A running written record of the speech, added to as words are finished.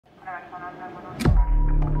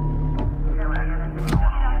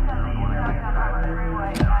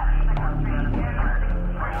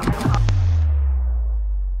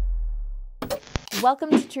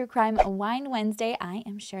Welcome to True Crime Wine Wednesday. I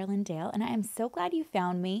am Sherilyn Dale, and I am so glad you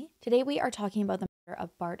found me. Today we are talking about the murder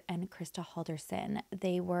of Bart and Krista Halderson.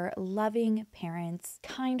 They were loving parents,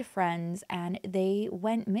 kind friends, and they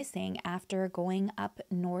went missing after going up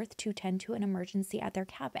north to tend to an emergency at their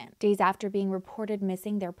cabin. Days after being reported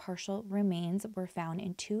missing, their partial remains were found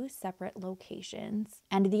in two separate locations.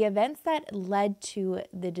 And the events that led to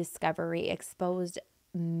the discovery exposed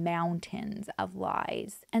mountains of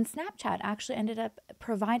lies. And Snapchat actually ended up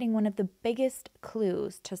providing one of the biggest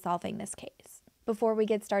clues to solving this case. Before we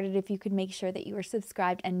get started, if you could make sure that you are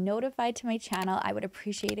subscribed and notified to my channel, I would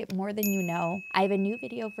appreciate it more than you know. I have a new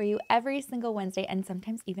video for you every single Wednesday and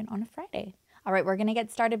sometimes even on a Friday. All right, we're gonna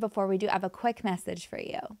get started. Before we do, I have a quick message for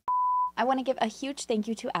you. I want to give a huge thank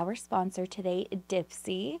you to our sponsor today,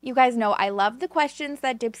 Dipsea. You guys know I love the questions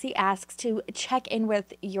that Dipsea asks to check in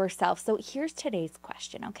with yourself. So here's today's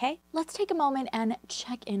question, okay? Let's take a moment and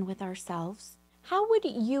check in with ourselves. How would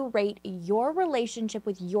you rate your relationship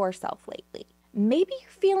with yourself lately? Maybe you're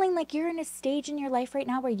feeling like you're in a stage in your life right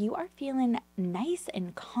now where you are feeling nice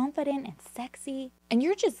and confident and sexy, and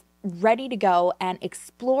you're just ready to go and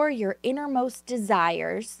explore your innermost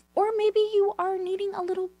desires. Or maybe you are needing a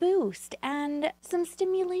little boost and some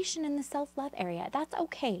stimulation in the self-love area. That's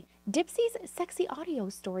okay. Dipsea's sexy audio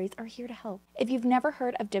stories are here to help. If you've never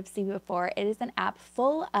heard of Dipsea before, it is an app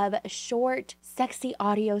full of short, sexy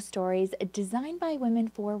audio stories designed by women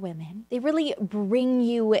for women. They really bring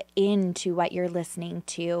you into what you're listening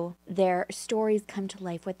to. Their stories come to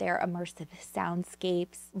life with their immersive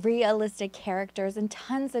soundscapes, realistic characters, and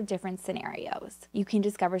tons of different scenarios. You can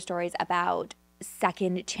discover stories about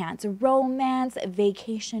second chance romance,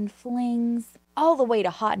 vacation flings, all the way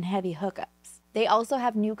to hot and heavy hookups. They also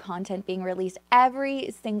have new content being released every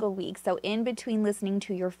single week. So in between listening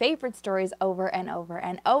to your favorite stories over and over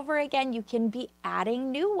and over again, you can be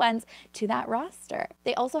adding new ones to that roster.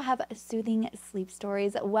 They also have soothing sleep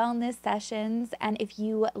stories, wellness sessions, and if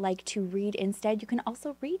you like to read instead, you can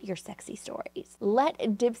also read your sexy stories. Let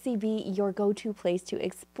Dipsea be your go-to place to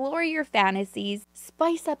explore your fantasies,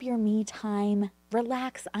 spice up your me time,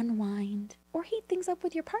 relax, unwind, or heat things up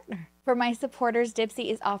with your partner. For my supporters,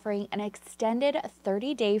 Dipsea is offering an extended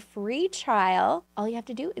 30-day free trial. All you have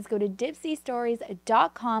to do is go to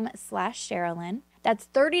dipseastories.com/Sherilyn. That's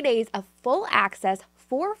 30 days of full access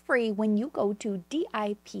for free when you go to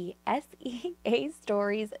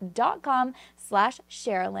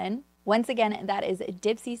dipseastories.com/Sherilyn. Once again, that is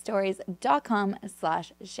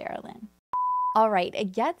dipseastories.com/Sherilyn. All right,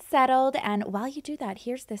 get settled, and while you do that,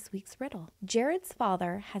 here's this week's riddle. Jared's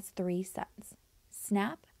father has 3 sons,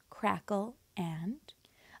 Snap, Crackle, and...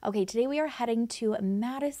 Okay, today we are heading to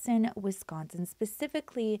Madison, Wisconsin,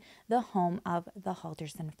 specifically the home of the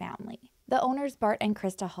Halderson family. The owners, Bart and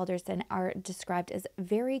Krista Halderson, are described as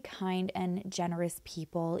very kind and generous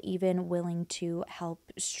people, even willing to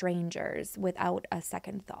help strangers without a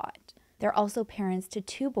second thought. They're also parents to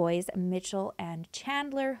 2 boys, Mitchell and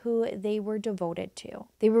Chandler, who they were devoted to.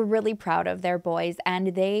 They were really proud of their boys,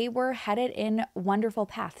 and they were headed in wonderful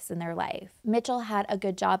paths in their life. Mitchell had a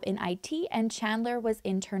good job in IT, and Chandler was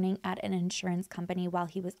interning at an insurance company while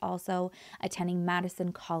he was also attending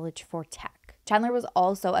Madison College for Tech. Chandler was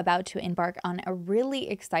also about to embark on a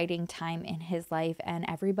really exciting time in his life, and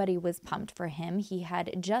everybody was pumped for him. He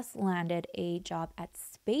had just landed a job at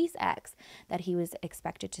SpaceX that he was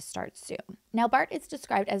expected to start soon. Now, Bart is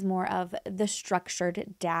described as more of the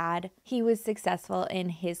structured dad. He was successful in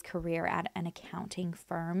his career at an accounting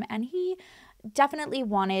firm, and he definitely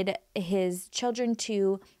wanted his children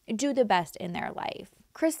to do the best in their life.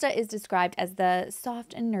 Krista is described as the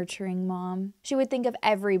soft and nurturing mom. She would think of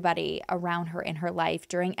everybody around her in her life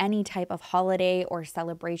during any type of holiday or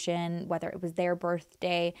celebration, whether it was their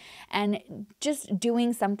birthday, and just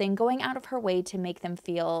doing something, going out of her way to make them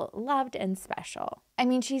feel loved and special. I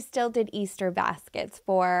mean, she still did Easter baskets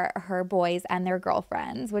for her boys and their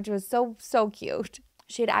girlfriends, which was so cute.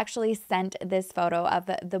 She had actually sent this photo of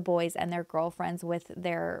the boys and their girlfriends with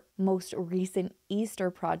their most recent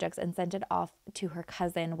Easter projects and sent it off to her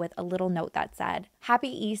cousin with a little note that said, "Happy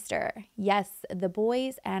Easter. Yes, the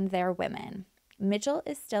boys and their women." Mitchell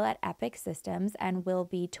is still at Epic Systems and will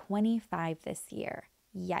be 25 this year.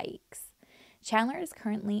 Yikes. Chandler is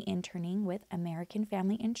currently interning with American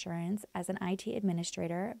Family Insurance as an IT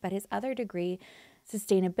administrator, but his other degree,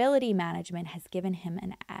 sustainability management, has given him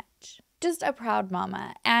an edge. Just a proud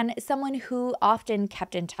mama and someone who often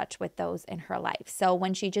kept in touch with those in her life. So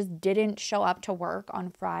when she just didn't show up to work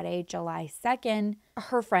on Friday, July 2nd,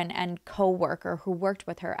 her friend and co-worker who worked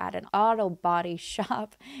with her at an auto body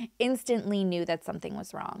shop instantly knew that something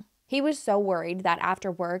was wrong. He was so worried that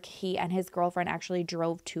after work, he and his girlfriend actually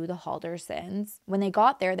drove to the Haldersons. When they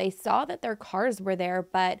got there, they saw that their cars were there,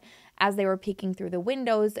 but as they were peeking through the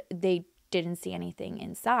windows, they didn't see anything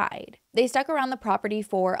inside. They stuck around the property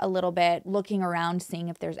for a little bit, looking around, seeing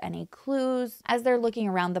if there's any clues. As they're looking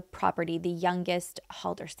around the property, the youngest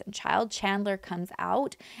Halderson child, Chandler, comes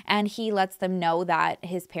out and he lets them know that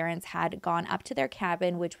his parents had gone up to their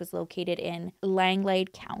cabin, which was located in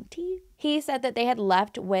Langlade County. He said that they had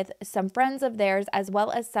left with some friends of theirs as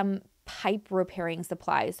well as some pipe repairing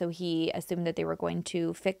supplies. So he assumed that they were going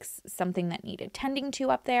to fix something that needed tending to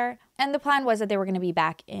up there. And the plan was that they were going to be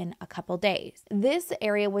back in a couple days. This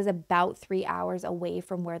area was about 3 hours away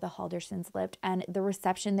from where the Haldersons lived, and the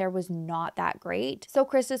reception there was not that great. So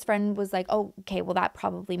Krista's friend was like, oh, okay, well, that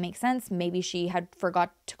probably makes sense. Maybe she had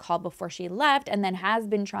forgot to call before she left and then has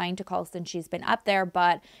been trying to call since she's been up there.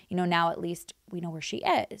 But, now at least we know where she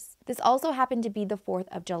is. This also happened to be the 4th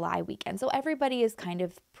of July weekend. So everybody is kind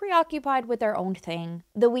of preoccupied with their own thing.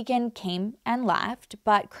 The weekend came and left,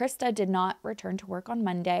 but Krista did not return to work on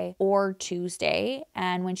Monday or Tuesday.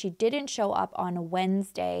 And when she didn't show up on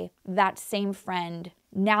Wednesday, that same friend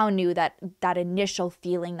now knew that initial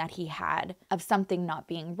feeling that he had of something not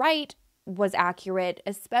being right was accurate,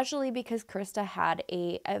 especially because Krista had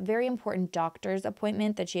a very important doctor's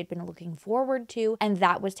appointment that she had been looking forward to, and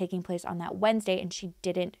that was taking place on that Wednesday, and she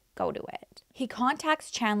didn't go to it. He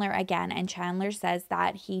contacts Chandler again, and Chandler says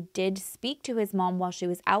that he did speak to his mom while she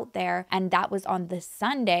was out there, and that was on the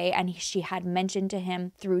Sunday, and she had mentioned to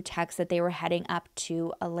him through text that they were heading up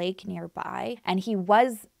to a lake nearby, and he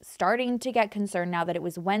was starting to get concerned now that it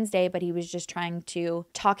was Wednesday, but he was just trying to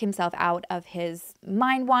talk himself out of his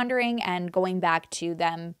mind wandering and going back to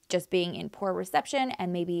them just being in poor reception,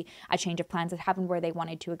 and maybe a change of plans had happened where they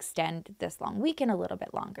wanted to extend this long weekend a little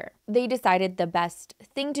bit longer. They decided the best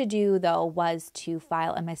thing to do, though, was to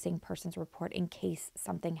file a missing persons report in case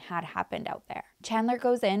something had happened out there. Chandler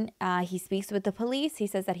goes in, he speaks with the police. He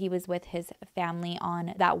says that he was with his family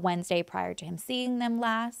on that Wednesday prior to him seeing them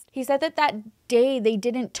last. He said that day they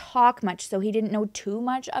didn't talk much, so he didn't know too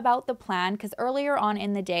much about the plan, because earlier on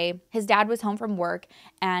in the day, his dad was home from work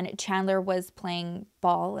and Chandler was playing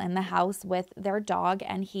ball in the house with their dog,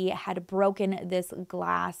 and he had broken this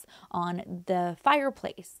glass on the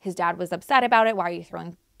fireplace. His dad was upset about it. Why are you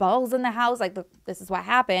throwing balls in the house? Like, look, this is what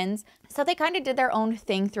happens. So they kind of did their own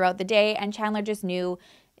thing throughout the day, and Chandler just knew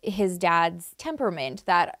his dad's temperament,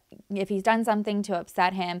 that if he's done something to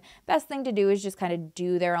upset him, best thing to do is just kind of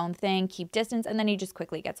do their own thing, keep distance, and then he just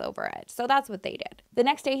quickly gets over it. So that's what they did. The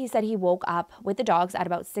next day, he said he woke up with the dogs at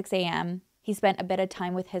about 6 a.m. He spent a bit of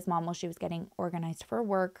time with his mom while she was getting organized for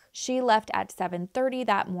work. She left at 7:30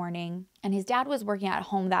 that morning, and his dad was working at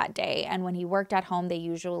home that day. And when he worked at home, they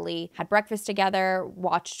usually had breakfast together,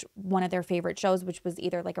 watched one of their favorite shows, which was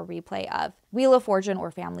either like a replay of Wheel of Fortune or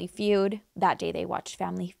Family Feud. That day they watched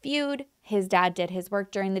Family Feud. His dad did his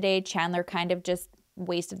work during the day. Chandler kind of just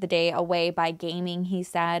wasted the day away by gaming, he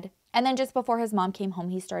said. And then just before his mom came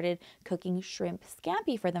home, he started cooking shrimp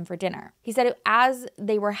scampi for them for dinner. He said as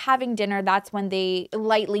they were having dinner, that's when they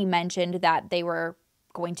lightly mentioned that they were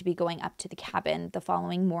going to be going up to the cabin the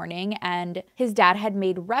following morning. And his dad had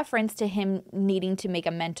made reference to him needing to make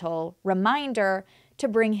a mental reminder to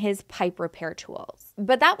bring his pipe repair tools.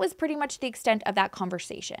 But that was pretty much the extent of that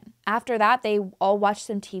conversation. After that, they all watched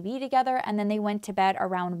some TV together, and then they went to bed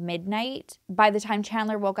around midnight. By the time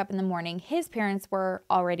Chandler woke up in the morning, his parents were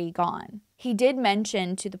already gone. He did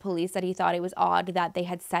mention to the police that he thought it was odd that they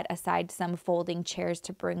had set aside some folding chairs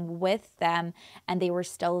to bring with them and they were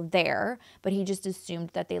still there, but he just assumed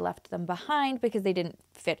that they left them behind because they didn't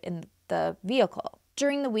fit in the vehicle.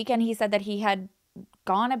 During the weekend, he said that he had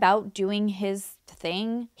gone about doing his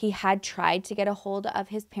thing. He had tried to get a hold of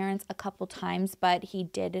his parents a couple times, but he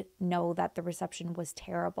did know that the reception was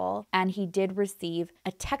terrible. And he did receive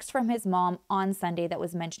a text from his mom on Sunday that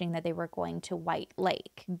was mentioning that they were going to White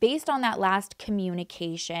Lake. Based on that last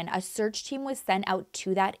communication, a search team was sent out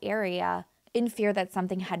to that area in fear that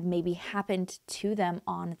something had maybe happened to them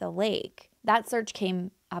on the lake. That search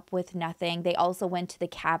came up with nothing. They also went to the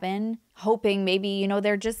cabin, hoping maybe,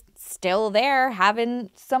 they're just still there having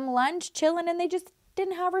some lunch, chilling, and they just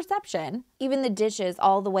didn't have reception. Even the dishes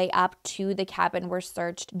all the way up to the cabin were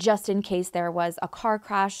searched just in case there was a car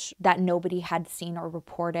crash that nobody had seen or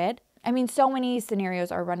reported. I mean, so many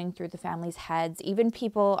scenarios are running through the family's heads. Even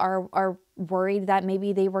people are worried that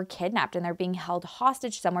maybe they were kidnapped and they're being held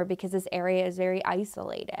hostage somewhere because this area is very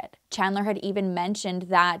isolated. Chandler had even mentioned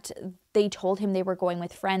that they told him they were going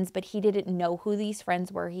with friends, but he didn't know who these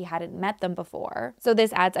friends were. He hadn't met them before. So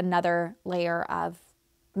this adds another layer of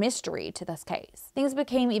mystery to this case. Things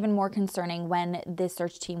became even more concerning when this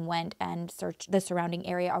search team went and searched the surrounding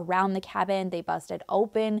area around the cabin. They busted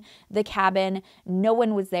open the cabin. No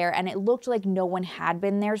one was there, and it looked like no one had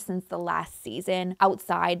been there since the last season.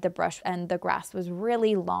 Outside, the brush and the grass was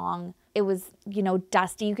really long. It was,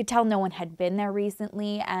 dusty. You could tell no one had been there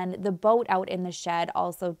recently, and the boat out in the shed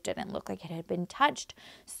also didn't look like it had been touched.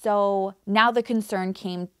 So now the concern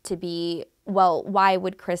came to be, well, why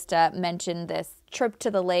would Krista mention this trip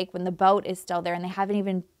to the lake when the boat is still there and they haven't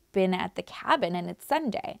even been at the cabin and it's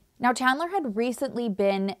Sunday? Now, Chandler had recently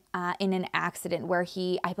been in an accident where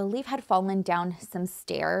he, I believe, had fallen down some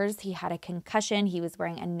stairs. He had a concussion. He was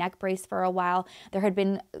wearing a neck brace for a while. There had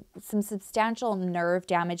been some substantial nerve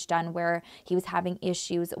damage done where he was having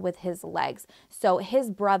issues with his legs. So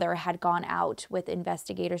his brother had gone out with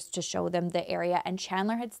investigators to show them the area, and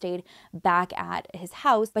Chandler had stayed back at his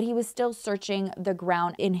house, but he was still searching the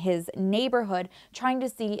ground in his neighborhood, trying to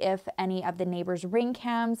see if any of the neighbors' ring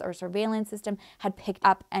cams or surveillance system had picked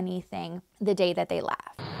up anything the day that they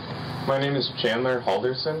left. My name is Chandler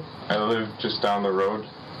Halderson. I live just down the road.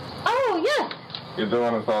 Oh, yes. You're the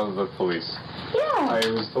one who follows the police. Yeah. I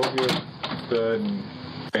was told you had the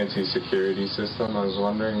fancy security system. I was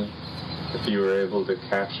wondering if you were able to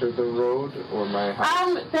capture the road or my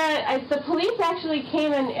house. The police actually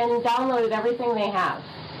came and downloaded everything they have.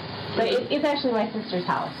 But it's actually my sister's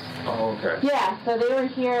house. Oh, okay. Yeah, so they were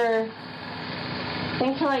here, I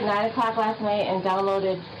think, till like 9 o'clock last night and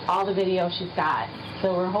downloaded all the video she's got.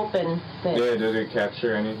 So we're hoping that... Yeah, did it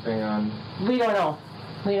capture anything on... We don't know.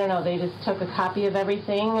 We don't know. They just took a copy of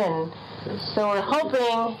everything, and so we're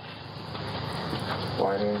hoping...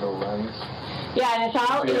 Wide-angle lens. Yeah, and it's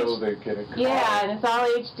all... Be able to get a yeah, and it's all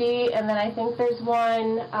HD, and then I think there's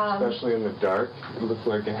one... especially in the dark. It looks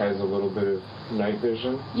like it has a little bit of night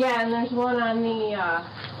vision. Yeah, and there's one on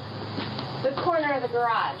the corner of the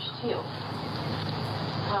garage, too.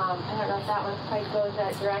 I don't know if that one quite goes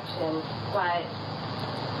that direction, but...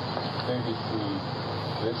 Maybe see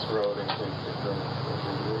this road and take the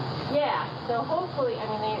drone. Yeah, so hopefully, I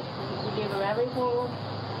mean, we gave them everything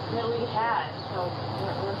that we had, so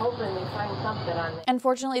we're hoping they find something on it.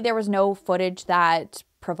 Unfortunately, there was no footage that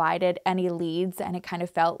provided any leads, and it kind of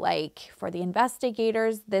felt like for the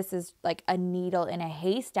investigators, this is like a needle in a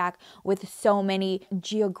haystack with so many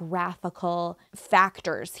geographical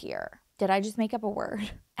factors here. Did I just make up a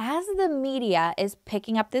word? As the media is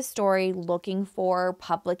picking up this story looking for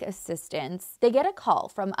public assistance, they get a call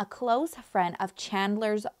from a close friend of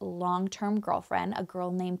Chandler's long-term girlfriend, a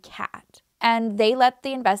girl named Kat. And they let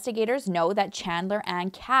the investigators know that Chandler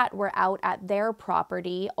and Kat were out at their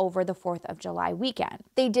property over the 4th of July weekend.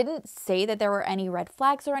 They didn't say that there were any red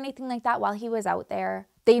flags or anything like that while he was out there.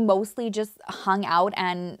 They mostly just hung out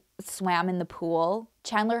and swam in the pool.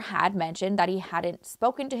 Chandler had mentioned that he hadn't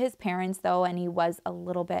spoken to his parents, though, and he was a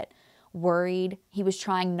little bit worried. He was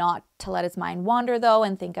trying not to let his mind wander, though,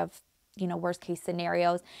 and think of, worst case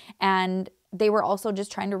scenarios. And they were also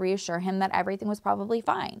just trying to reassure him that everything was probably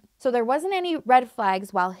fine. So there wasn't any red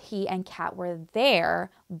flags while he and Kat were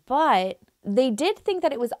there, but they did think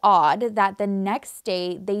that it was odd that the next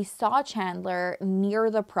day they saw Chandler near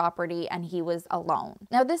the property and he was alone.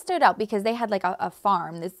 Now this stood out because they had like a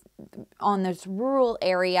farm on this rural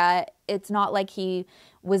area. It's not like he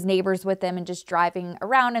was neighbors with them and just driving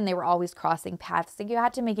around and they were always crossing paths. So you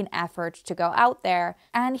had to make an effort to go out there,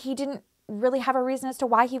 and he didn't really have a reason as to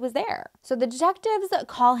why he was there. So the detectives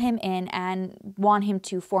call him in and want him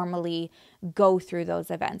to formally go through those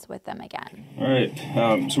events with them again. All right,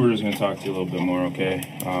 so we're just going to talk to you a little bit more,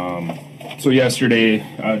 okay? So yesterday,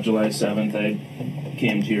 July 7th, I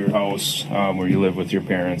came to your house where you live with your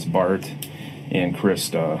parents, Bart and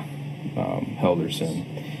Krista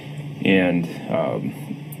Halderson. And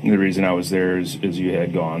the reason I was there is you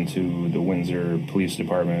had gone to the Windsor Police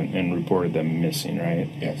Department and reported them missing, right?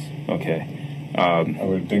 Yes. Okay. I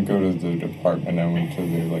didn't go to the department. I went to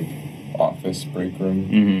the office break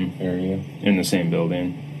room area. In the same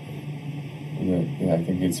building? Yeah, I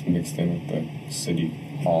think it's mixed in with the city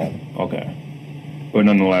hall. Okay. But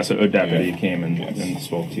nonetheless, a deputy came and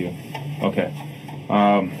spoke to you. Okay.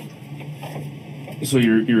 So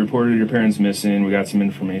you reported your parents missing. We got some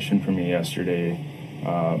information from you yesterday.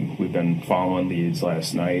 We've been following leads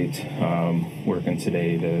last night, working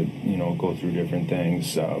today to, go through different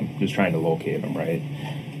things, just trying to locate them, right?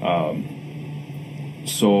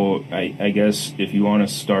 So I guess if you want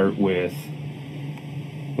to start with,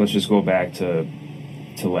 let's just go back to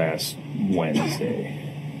last Wednesday.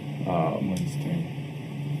 Wednesday.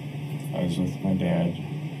 I was with my dad.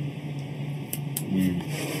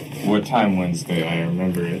 What time Wednesday? I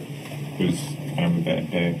remember it. It was kind of a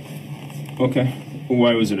bad day. Okay.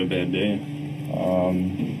 Why was it a bad day?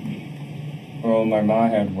 Well, my mom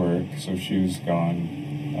had work, so she was gone.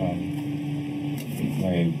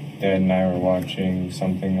 My dad and I were watching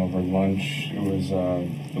something over lunch. It was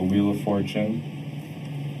The Wheel of Fortune,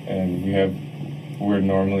 and we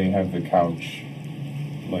normally have the couch,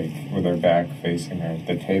 like with our back facing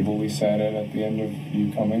the table we sat at the end of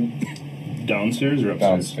you coming. Downstairs or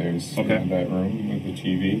upstairs? Downstairs. Okay. In that room with the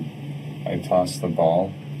TV. I tossed the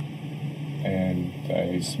ball, and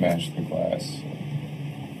I smashed the glass.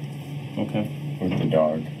 Okay. With the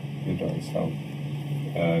dog's help.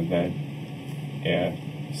 That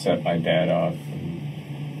set my dad off,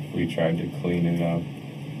 and we tried to clean it up.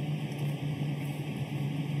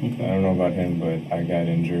 Okay. I don't know about him, but I got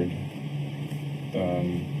injured.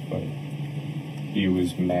 But he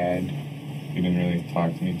was mad. He didn't really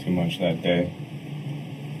talk to me too much that day.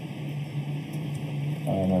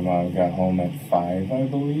 My mom got home at 5, I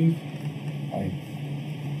believe.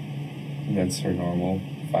 That's her normal,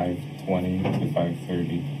 5:20 to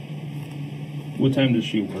 5:30. What time does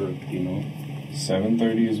she work, do you know?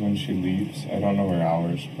 7:30 is when she leaves. I don't know her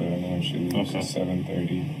hours, but I know when she leaves. Okay. At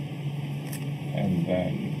 7:30. And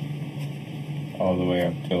then all the way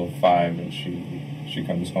up till 5, and she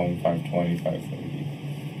comes home 5:20, 5:30.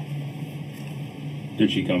 Did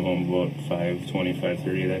she come home about 5:20,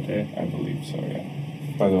 5:30 that day? I believe so, yeah.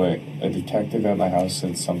 By the way, a detective at my house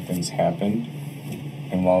said something's happened,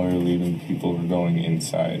 and while we were leaving, people were going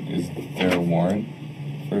inside. Is there a warrant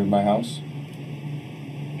for my house?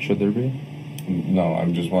 Should there be? No,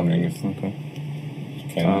 I'm just wondering if... Okay.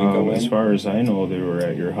 Can we go in? As far as I know, they were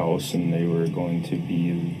at your house, and they were going to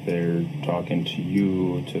be there talking to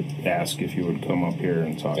you to ask if you would come up here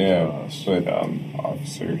and talk to us. But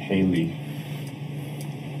Officer Haley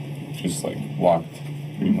just walked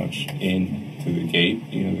pretty much in to the gate,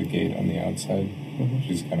 the gate on the outside. Mm-hmm. She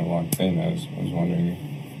just kind of walked in. I was wondering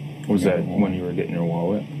if... Was that when you were getting your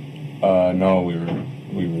wallet? No, we were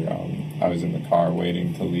I was in the car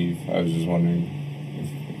waiting to leave. I was just wondering if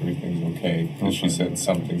everything's okay, because she said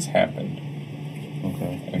something's happened.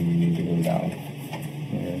 Okay. And we need to go down.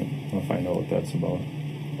 Alright, I'll find out what that's about.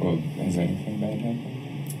 Well, has anything bad happened?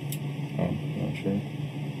 Oh, Not sure.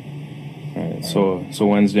 Alright, so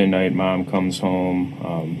Wednesday night, Mom comes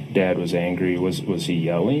home. Dad was angry. Was he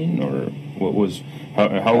yelling, or what was?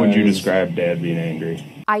 How would you describe Dad being angry?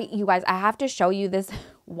 You guys, I have to show you this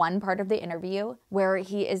one part of the interview where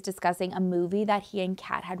he is discussing a movie that he and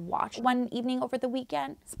Kat had watched one evening over the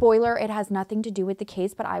weekend. Spoiler, it has nothing to do with the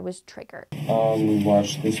case, but I was triggered. We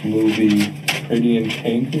watched this movie, Pretty in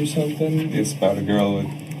Pink or something. It's about a girl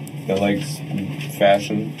that likes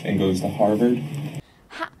fashion and goes to Harvard.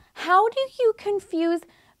 How do you confuse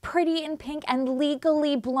Pretty in Pink and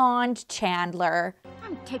Legally Blonde, Chandler?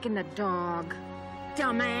 I'm taking the dog,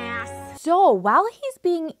 dumbass. So while he's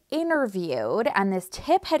being interviewed and this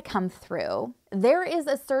tip had come through, there is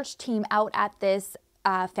a search team out at this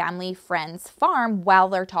family friend's farm while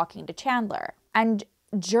they're talking to Chandler. And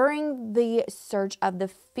during the search of the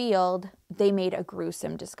field, they made a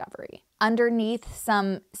gruesome discovery. Underneath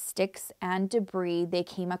some sticks and debris, they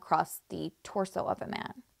came across the torso of a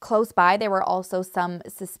man. Close by, there were also some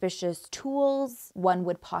suspicious tools one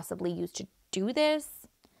would possibly use to do this.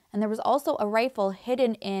 And there was also a rifle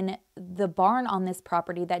hidden in the barn on this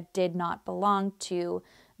property that did not belong to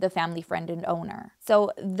the family friend and owner.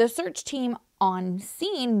 So the search team on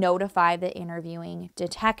scene notify the interviewing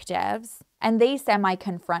detectives, and they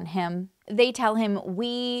semi-confront him. They tell him,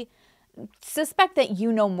 we suspect that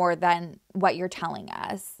you know more than what you're telling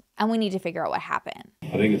us, and we need to figure out what happened.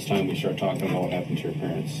 I think it's time we start talking about what happened to your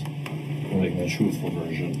parents. Like the truthful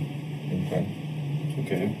version.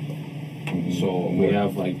 Okay? So we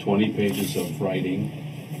have 20 pages of writing.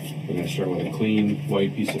 We're going to start with a clean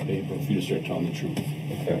white piece of paper for you to start telling the truth.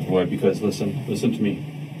 Okay. What? Because listen to me.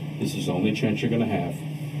 This is the only chance you're going to have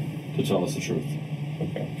to tell us the truth.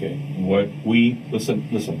 Okay. What? Listen.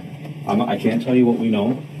 I can't tell you what we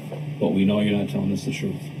know, but we know you're not telling us the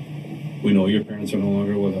truth. We know your parents are no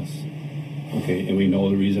longer with us. Okay, and we know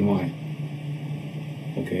the reason why.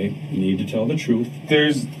 Okay, you need to tell the truth.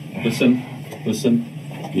 Listen.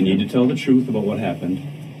 You need to tell the truth about what happened,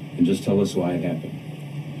 and just tell us why it happened.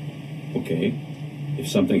 Okay? If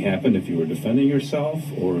something happened, if you were defending yourself,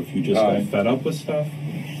 or if you just got fed up with stuff,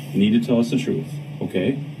 you need to tell us the truth.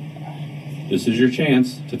 Okay? This is your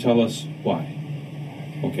chance to tell us why.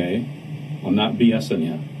 Okay? I'm not BSing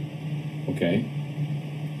you. Okay?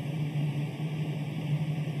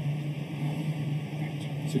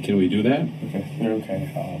 So can we do that? Okay, they're okay.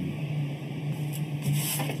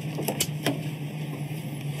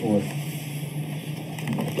 What?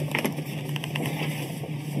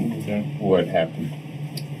 understand. What happened?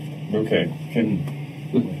 Okay,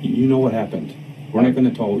 Look, you know what happened. We're not going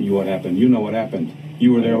to tell you what happened. You know what happened.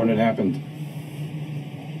 You were there when it happened.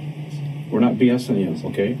 We're not BSing you,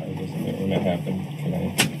 okay? I wasn't there when it happened. Can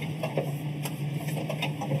I?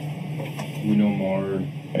 We know more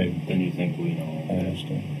than you think we know. I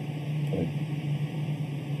understand. But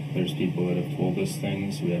There's people that have told us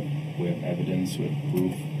things. We have evidence, we have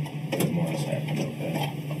proof that more has happened,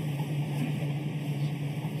 okay?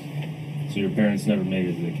 So your parents never made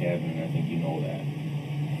it to the cabin, and I think you know that.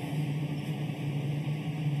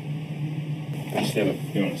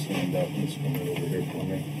 You want to stand up and just come right over here for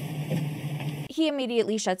me? He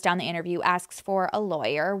immediately shuts down the interview, asks for a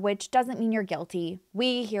lawyer, which doesn't mean you're guilty.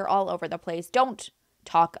 We hear all over the place, don't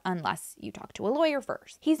talk unless you talk to a lawyer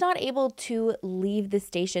first. He's not able to leave the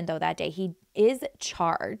station though that day. He is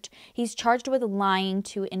charged. He's charged with lying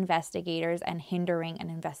to investigators and hindering an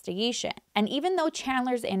investigation. And even though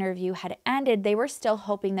Chandler's interview had ended, they were still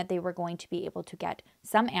hoping that they were going to be able to get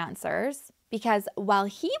some answers. Because while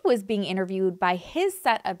he was being interviewed by his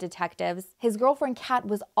set of detectives, his girlfriend Kat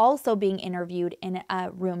was also being interviewed in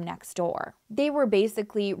a room next door. They were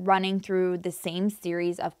basically running through the same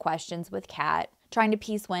series of questions with Kat, trying to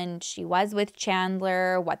piece when she was with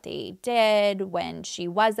Chandler, what they did, when she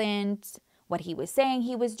wasn't, what he was saying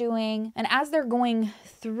he was doing. And as they're going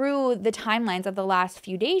through the timelines of the last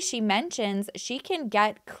few days, she mentions she can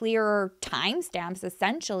get clearer timestamps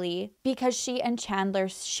essentially because she and Chandler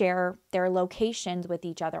share their locations with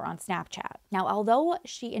each other on Snapchat. Now, although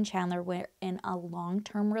she and Chandler were in a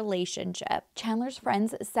long-term relationship, Chandler's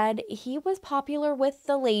friends said he was popular with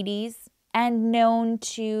the ladies and known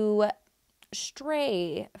to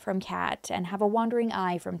stray from Kat and have a wandering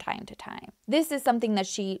eye from time to time. This is something that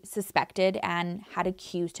she suspected and had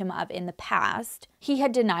accused him of in the past. He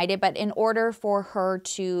had denied it, but in order for her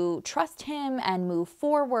to trust him and move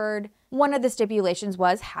forward, one of the stipulations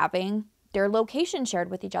was having their location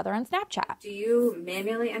shared with each other on Snapchat. Do you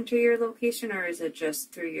manually enter your location or is it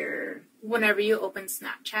just through your... Whenever you open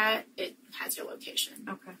Snapchat, it has your location.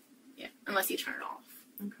 Okay. Yeah, unless you turn it off.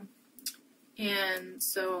 Okay. And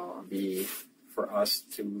so... Be for us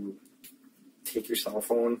to take your cell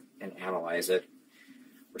phone and analyze it.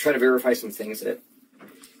 We're trying to verify some things that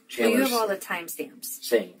Chandler's you have all the timestamps,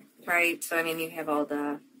 saying. right? So, I mean, you have all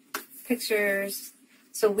the pictures.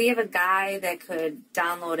 So we have a guy that could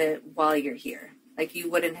download it while you're here. Like,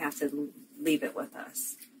 you wouldn't have to leave it with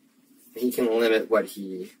us. He can limit what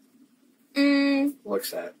he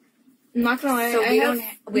looks at. I'm not gonna lie. So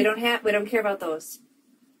we don't care about those.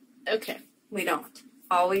 Okay. We don't.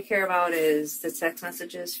 All we care about is the text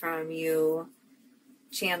messages from you,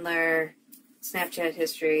 Chandler, Snapchat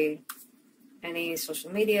history, any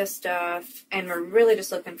social media stuff, and we're really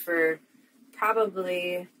just looking for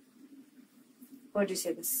probably, what did you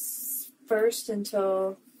say, the first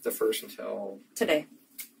until today.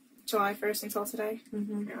 July 1st until today.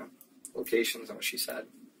 Mm-hmm. Yeah. Locations and what she said.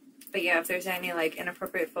 But yeah, if there's any like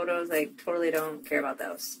inappropriate photos, I totally don't care about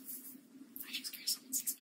those. I just care someone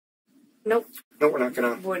sees me. Nope. No, we're not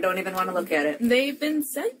gonna. We don't even want to look at it. They've been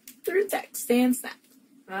sent through text and Snap.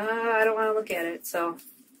 I don't want to look at it, so.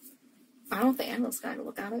 I don't think Angela's gonna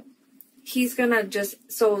look at it. He's gonna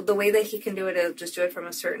so the way that he can do it, he'll just do it from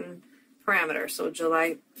a certain parameter. So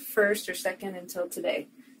July 1st or 2nd until today.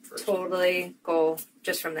 Totally go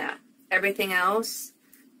just from that. Everything else,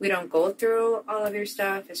 we don't go through all of your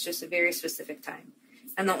stuff. It's just a very specific time.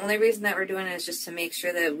 And the only reason that we're doing it is just to make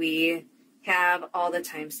sure that we have all the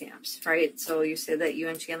timestamps, right? So you said that you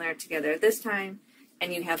and Chandler are together at this time,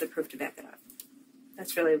 and you have the proof to back it up.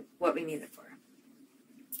 That's really what we need it for.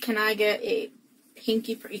 Can I get a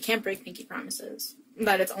pinky... You can't break pinky promises.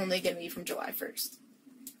 That it's only going to be from July 1st.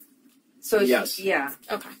 So yes. Yeah.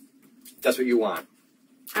 Okay. That's what you want.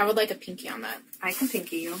 I would like a pinky on that. I can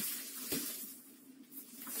pinky you.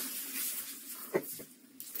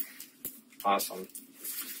 Awesome.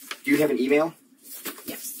 Do you have an email?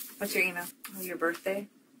 Yes. What's your email? Oh, your birthday?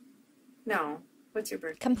 No. What's your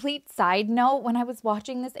birthday? Complete side note, when I was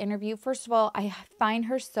watching this interview, first of all, I find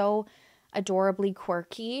her so adorably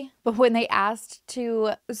quirky. But when they asked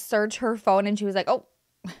to search her phone and she was like, oh,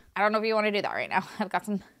 I don't know if you want to do that right now. I've got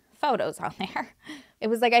some photos on there. It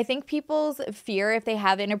was like, I think people's fear if they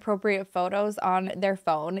have inappropriate photos on their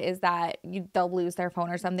phone is that they'll lose their phone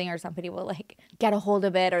or something, or somebody will like get a hold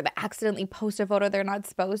of it, or they accidentally post a photo they're not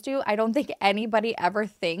supposed to. I don't think anybody ever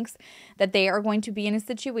thinks that they are going to be in a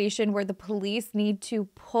situation where the police need to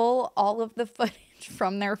pull all of the footage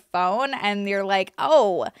from their phone and you're like,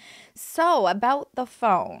 oh, so about the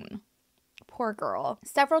phone. Poor girl.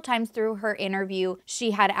 Several times through her interview,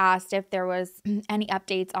 she had asked if there was any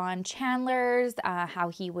updates on Chandler's, how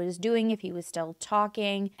he was doing, if he was still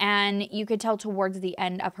talking. And you could tell towards the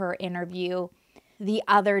end of her interview, the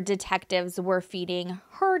other detectives were feeding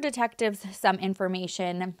her detectives some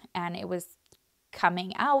information, and it was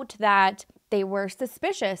coming out that they were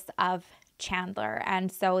suspicious of Chandler.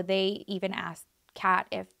 And so they even asked Kat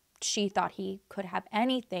if she thought he could have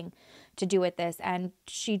anything to do with this, and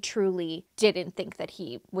she truly didn't think that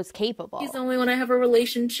he was capable. He's the only one I have a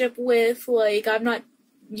relationship with. Like, I'm not,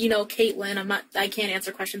 you know, Caitlin. I can't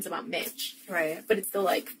answer questions about Mitch. Right. But it's still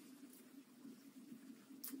like,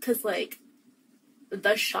 because like,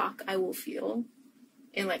 the shock I will feel,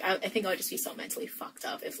 and like, I think I would just be so mentally fucked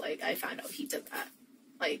up if like I found out he did that.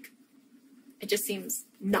 Like, it just seems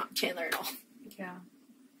not Chandler at all. Yeah.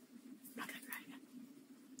 I'm not gonna cry again.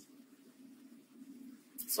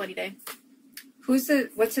 Sweaty day.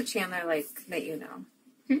 What's a Chandler like that you know?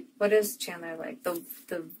 What is Chandler like? The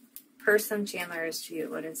person Chandler is to you,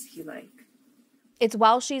 what is he like? It's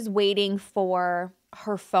while she's waiting for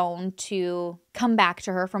her phone to come back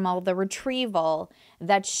to her from all the retrieval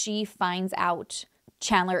that she finds out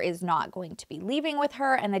Chandler is not going to be leaving with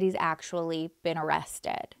her and that he's actually been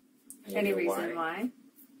arrested. Any reason why?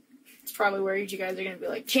 It's probably worried you guys are going to be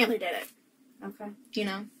like, Chandler did it. Okay. You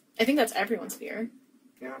know? I think that's everyone's fear.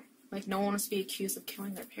 Yeah. Like, no one wants to be accused of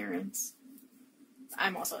killing their parents.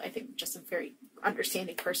 I'm also, I think, just a very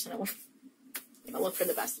understanding person. You know, look for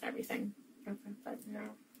the best in everything. Okay. But, yeah.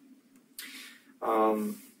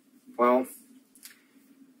 Well,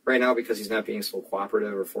 right now, because he's not being so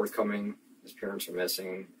cooperative or forthcoming, his parents are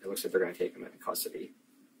missing. It looks like they're going to take him into custody.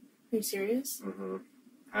 Are you serious? Mm-hmm.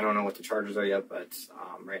 I don't know what the charges are yet, but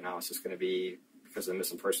right now it's just going to be because of the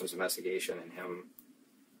missing persons investigation and him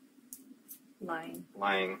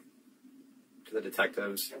lying to the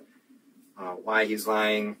detectives. Why he's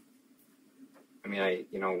lying, I mean,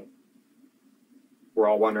 we're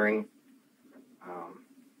all wondering.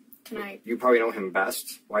 You probably know him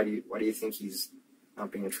best. Why do you think he's not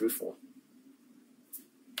being truthful?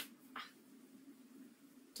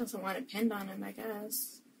 Doesn't want it pinned on him, I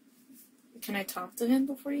guess. Can I talk to him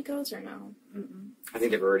before he goes, or no? Mm-mm. I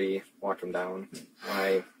think they've already walked him down.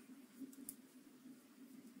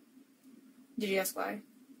 Did you ask why?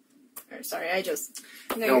 Or, sorry, I just...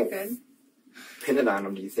 No, you're good. Pin it on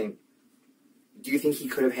him. Do you think he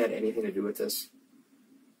could have had anything to do with this?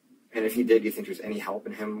 And if he did, do you think there's any help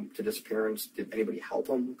in him to disappearance? Did anybody help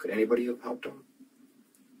him? Could anybody have helped him?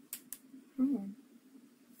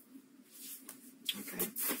 Okay.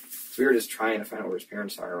 So we were just trying to find out where his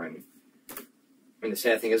parents are, and I mean, the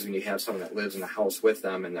sad thing is when you have someone that lives in the house with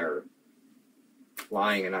them and they're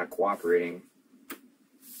lying and not cooperating.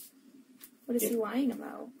 What is he lying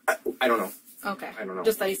about? I don't know. Okay. I don't know.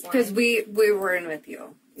 Just that he's lying. Because we were in with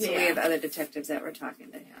you. So we have other detectives that were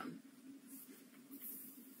talking to him.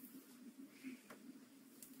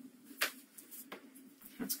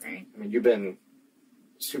 That's great. I mean, you've been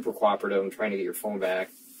super cooperative and trying to get your phone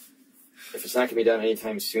back. If it's not going to be done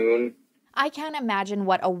anytime soon... I can't imagine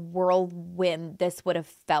what a whirlwind this would have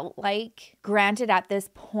felt like. Granted, at this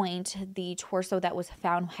point, the torso that was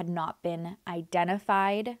found had not been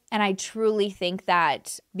identified. And I truly think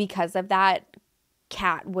that because of that,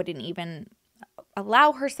 Kat wouldn't even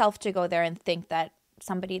allow herself to go there and think that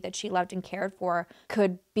somebody that she loved and cared for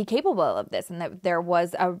could be capable of this, and that there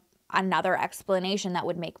was another explanation that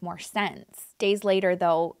would make more sense. Days later,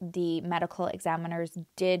 though, the medical examiners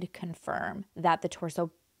did confirm that the torso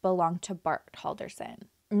belonged to Bart Halderson.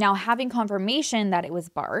 Now, having confirmation that it was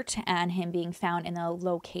Bart and him being found in the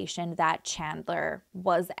location that Chandler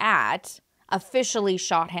was at officially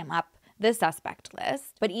shot him up the suspect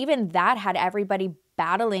list. But even that had everybody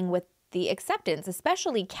battling with the acceptance,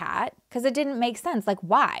 especially Kat, because it didn't make sense. Like,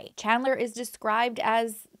 why? Chandler is described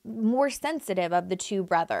as more sensitive of the two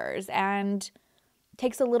brothers and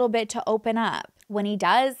takes a little bit to open up. When he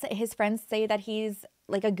does, his friends say that he's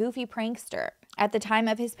like a goofy prankster. At the time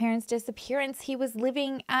of his parents' disappearance, he was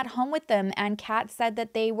living at home with them, and Kat said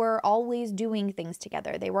that they were always doing things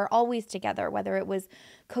together. They were always together, whether it was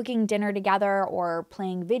cooking dinner together or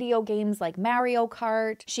playing video games like Mario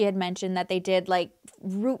Kart. She had mentioned that they did like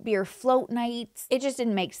root beer float nights. It just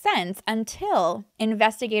didn't make sense until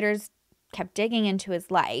investigators kept digging into his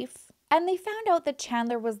life. And they found out that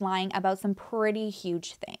Chandler was lying about some pretty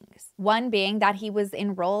huge things. One being that he was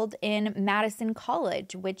enrolled in Madison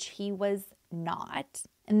College, which he was not.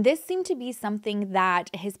 And this seemed to be something that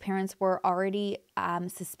his parents were already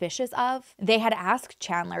suspicious of. They had asked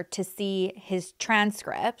Chandler to see his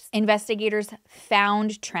transcripts. Investigators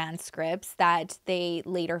found transcripts that they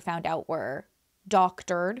later found out were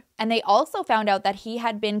doctored. And they also found out that he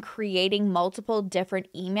had been creating multiple different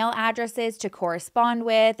email addresses to correspond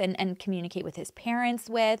with and communicate with his parents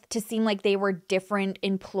with, to seem like they were different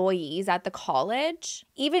employees at the college.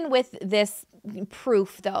 Even with this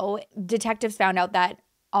proof, though, detectives found out that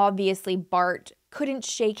obviously Bart couldn't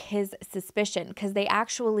shake his suspicion, because they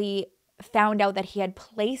actually found out that he had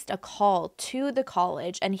placed a call to the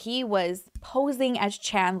college and he was posing as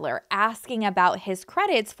Chandler, asking about his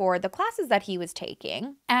credits for the classes that he was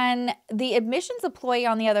taking. And the admissions employee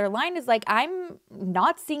on the other line is like, I'm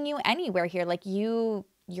not seeing you anywhere here. Like, you're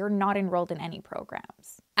not enrolled in any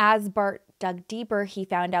programs. As Bart dug deeper, he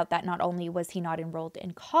found out that not only was he not enrolled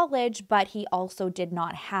in college, but he also did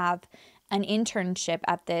not have an internship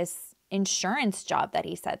at this insurance job that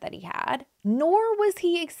he said that he had, nor was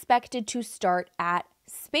he expected to start at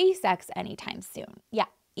SpaceX anytime soon. Yeah,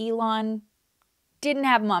 Elon didn't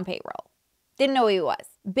have him on payroll. Didn't know who he was.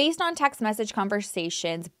 Based on text message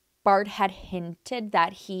conversations, Bart had hinted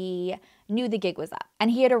that he knew the gig was up,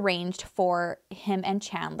 and he had arranged for him and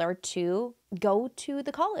Chandler to go to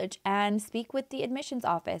the college and speak with the admissions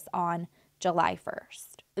office on July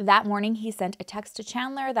 1st. That morning, he sent a text to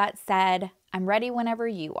Chandler that said, "I'm ready whenever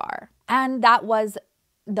you are." And that was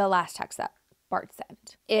the last text that Bart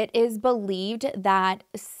sent. It is believed that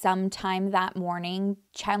sometime that morning,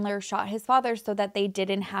 Chandler shot his father so that they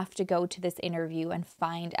didn't have to go to this interview and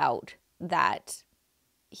find out that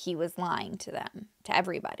he was lying to them, to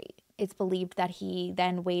everybody. It's believed that he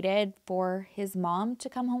then waited for his mom to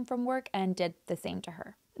come home from work and did the same to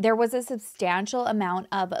her. There was a substantial amount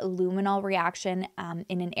of luminol reaction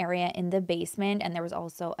in an area in the basement, and there was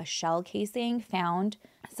also a shell casing found.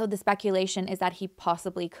 So the speculation is that he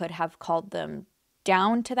possibly could have called them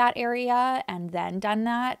down to that area and then done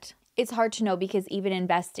that. It's hard to know, because even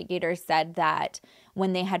investigators said that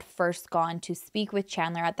when they had first gone to speak with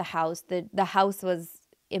Chandler at the house was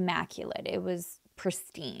immaculate. It was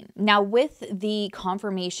pristine. Now, with the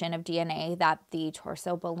confirmation of DNA that the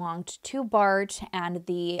torso belonged to Bart and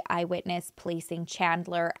the eyewitness placing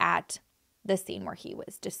Chandler at the scene where he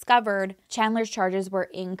was discovered, Chandler's charges were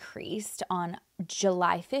increased on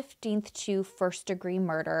July 15th to first-degree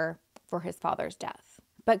murder for his father's death.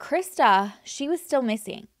 But Krista, she was still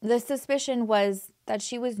missing. The suspicion was that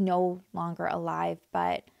she was no longer alive,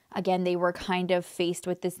 but again, they were kind of faced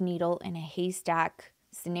with this needle in a haystack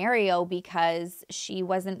scenario, because she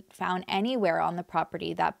wasn't found anywhere on the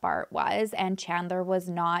property that Bart was, and Chandler was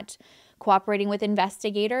not cooperating with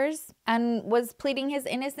investigators and was pleading his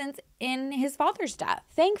innocence in his father's death.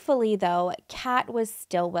 Thankfully, though, Kat was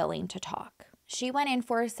still willing to talk. She went in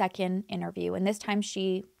for a second interview, and this time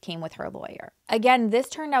she came with her lawyer. Again, this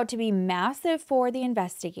turned out to be massive for the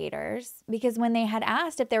investigators, because when they had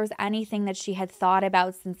asked if there was anything that she had thought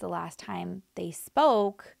about since the last time they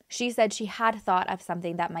spoke, she said she had thought of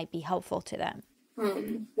something that might be helpful to them.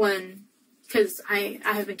 Because I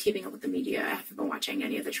have been keeping up with the media. I haven't been watching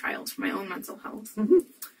any of the trials for my own mental health.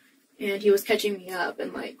 And he was catching me up,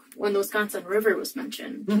 and like when the Wisconsin River was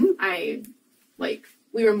mentioned,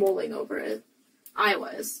 we were mulling over it. I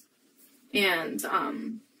was. And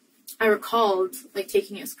I recalled like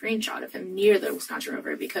taking a screenshot of him near the Wisconsin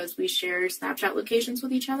River, because we share Snapchat locations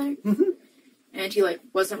with each other. And he like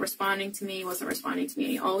wasn't responding to me, and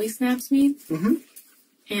he always snaps me.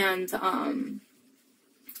 And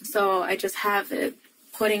so I just have it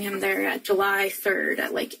putting him there at July 3rd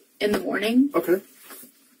at like in the morning. Okay.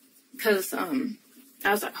 Because I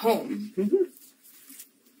was at home.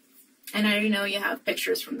 And I already know you have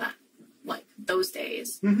pictures from that, like those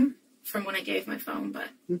days, from when I gave my phone, but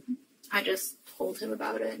I just told him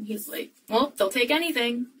about it, and he's like, well, they'll take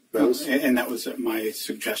anything. And that was my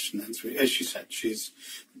suggestion. As she said,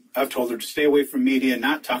 I've told her to stay away from media,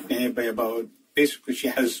 not talk to anybody about, basically she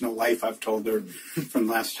has no life, I've told her, from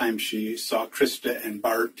last time she saw Krista and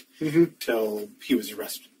Bart till he was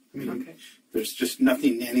arrested. There's just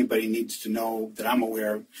nothing anybody needs to know that I'm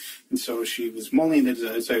aware of. And so she was mulling it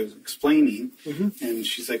as I was explaining, and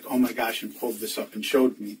she's like, oh my gosh, and pulled this up and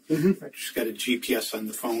showed me. She's got a GPS on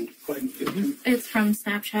the phone. It's from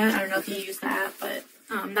Snapchat. I don't know if you use that, but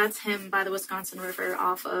that's him by the Wisconsin River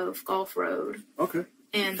off of Gulf Road. Okay.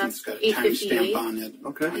 And that's 8:58 on it.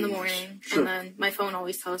 Okay. In the morning. Sure. And then my phone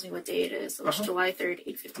always tells me what day it is. So it's July 3rd,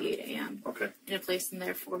 8:58 a.m. Okay. And it placed in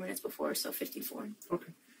there 4 minutes before, so 54.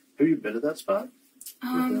 Okay. Have you been to that spot?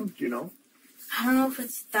 Do you know? I don't know if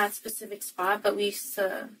it's that specific spot, but we used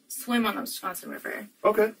to swim on the Wisconsin River.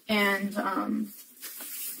 Okay. And,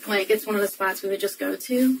 like, it's one of the spots we would just go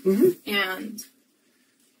to. And,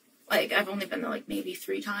 like, I've only been there, like, maybe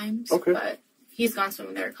 3 times. Okay. But he's gone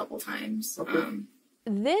swimming there a couple times. Okay.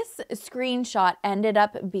 This screenshot ended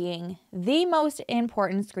up being the most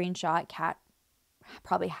important screenshot Kat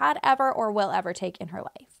probably had ever or will ever take in her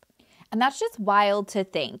life. And that's just wild to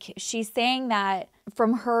think. She's saying that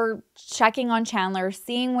from her checking on Chandler,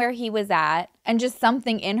 seeing where he was at, and just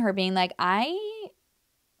something in her being like,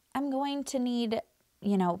 I'm going to need,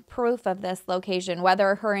 you know, proof of this location,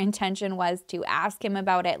 whether her intention was to ask him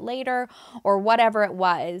about it later or whatever it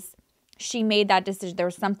was. She made that decision. There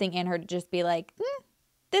was something in her to just be like,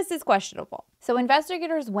 this is questionable. So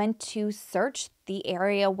investigators went to search the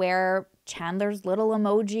area where Chandler's little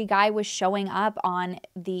emoji guy was showing up on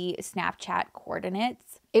the Snapchat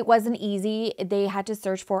coordinates. It wasn't easy. They had to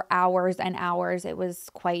search for hours and hours. It was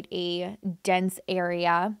quite a dense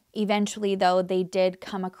area. Eventually, though, they did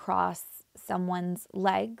come across someone's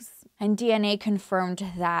legs, and DNA confirmed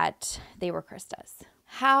that they were Krista's.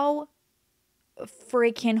 How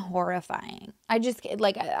freaking horrifying.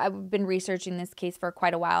 I've been researching this case for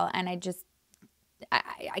quite a while, and I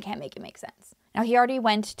can't make it make sense. Now, he already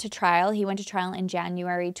went to trial. He went to trial in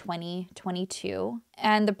January 2022,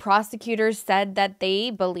 and the prosecutors said that they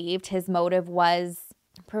believed his motive was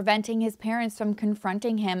preventing his parents from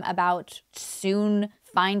confronting him about soon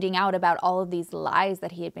finding out about all of these lies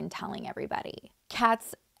that he had been telling everybody.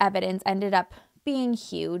 Kat's evidence ended up being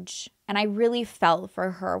huge, and I really felt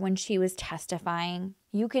for her when she was testifying.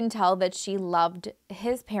 You can tell that she loved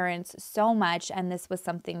his parents so much, and this was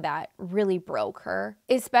something that really broke her,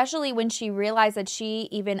 especially when she realized that she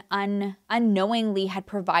even unknowingly had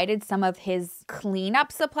provided some of his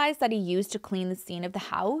cleanup supplies that he used to clean the scene of the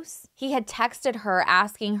house. He had texted her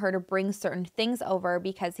asking her to bring certain things over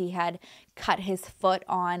because he had cut his foot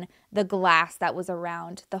on the glass that was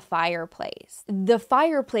around the fireplace. The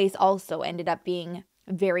fireplace also ended up being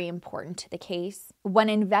very important to the case. When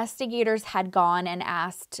investigators had gone and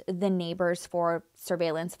asked the neighbors for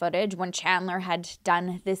surveillance footage, when Chandler had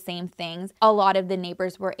done the same things, a lot of the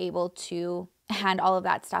neighbors were able to hand all of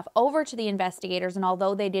that stuff over to the investigators. And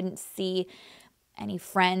although they didn't see any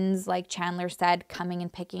friends, like Chandler said, coming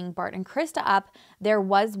and picking Bart and Krista up, there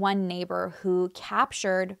was one neighbor who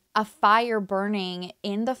captured a fire burning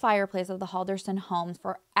in the fireplace of the Halderson home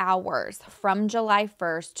for hours from July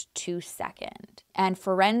 1st to 2nd. And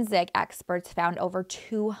forensic experts found over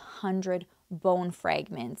 200 bone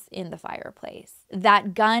fragments in the fireplace.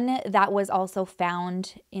 That gun that was also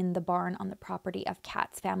found in the barn on the property of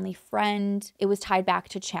Kat's family friend, it was tied back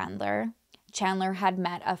to Chandler. Chandler had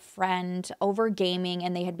met a friend over gaming,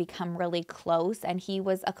 and they had become really close, and he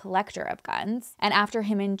was a collector of guns. And after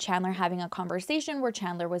him and Chandler having a conversation where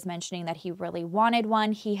Chandler was mentioning that he really wanted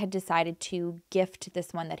one, he had decided to gift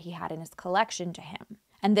this one that he had in his collection to him.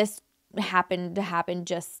 And this happened to happen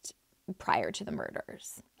just prior to the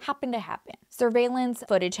murders. Happened to happen. Surveillance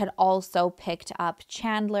footage had also picked up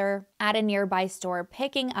Chandler at a nearby store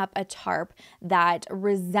picking up a tarp that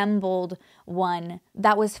resembled one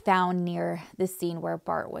that was found near the scene where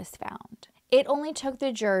Bart was found. It only took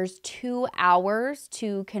the jurors 2 hours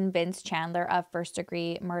to convince Chandler of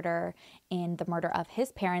first-degree murder in the murder of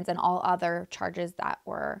his parents and all other charges that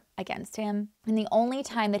were against him. And the only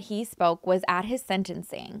time that he spoke was at his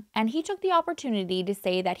sentencing. And he took the opportunity to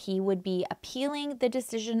say that he would be appealing the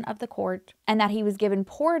decision of the court and that he was given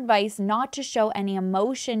poor advice not to show any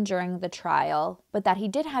emotion during the trial, but that he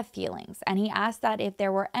did have feelings. And he asked that if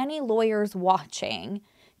there were any lawyers watching,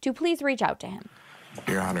 to please reach out to him.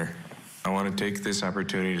 Your Honor, I want to take this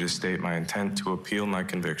opportunity to state my intent to appeal my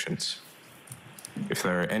convictions. If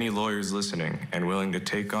there are any lawyers listening and willing to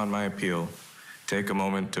take on my appeal, take a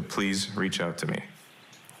moment to please reach out to me.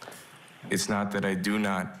 It's not that I do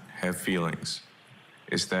not have feelings.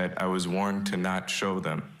 It's that I was warned to not show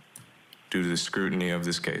them due to the scrutiny of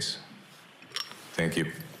this case. Thank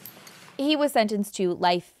you. He was sentenced to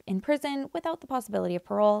life in prison without the possibility of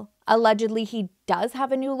parole. Allegedly, he does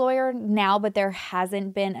have a new lawyer now, but there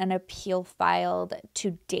hasn't been an appeal filed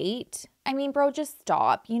to date. I mean, bro, just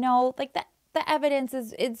stop. You know, like the evidence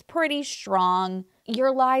is pretty strong.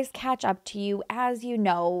 Your lies catch up to you, as you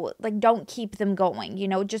know. Like, don't keep them going. You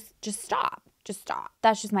know, just stop. Just stop.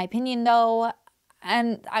 That's just my opinion, though.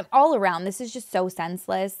 And all around, this is just so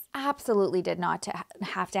senseless. Absolutely did not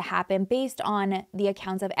have to happen. Based on the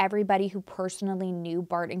accounts of everybody who personally knew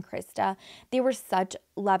Bart and Krista, they were such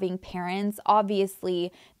loving parents.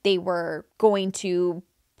 Obviously, they were going to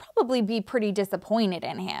probably be pretty disappointed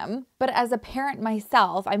in him. But as a parent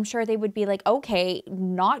myself, I'm sure they would be like, okay,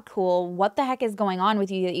 not cool. What the heck is going on with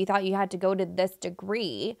you that you thought you had to go to this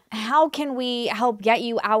degree? How can we help get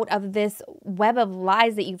you out of this web of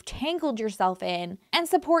lies that you've tangled yourself in and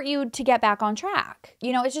support you to get back on track?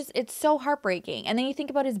 You know, it's so heartbreaking. And then you think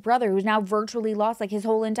about his brother who's now virtually lost like his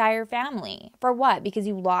whole entire family. For what? Because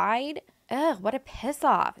you lied? Ugh, what a piss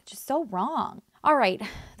off. It's just so wrong. All right,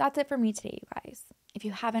 that's it for me today, you guys. If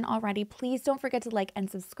you haven't already, please don't forget to like and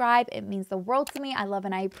subscribe. It means the world to me. I love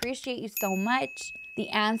and I appreciate you so much. The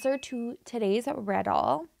answer to today's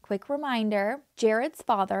riddle, quick reminder, Jared's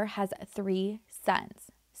father has 3 sons,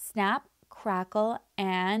 Snap, Crackle,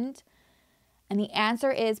 and the answer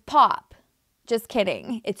is Pop. Just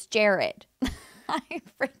kidding. It's Jared. I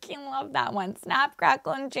freaking love that one. Snap,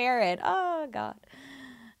 Crackle, and Jared. Oh, God.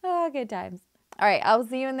 Oh, good times. All right, I'll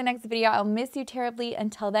see you in the next video. I'll miss you terribly.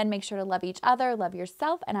 Until then, make sure to love each other, love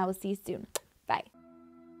yourself, and I will see you soon. Bye.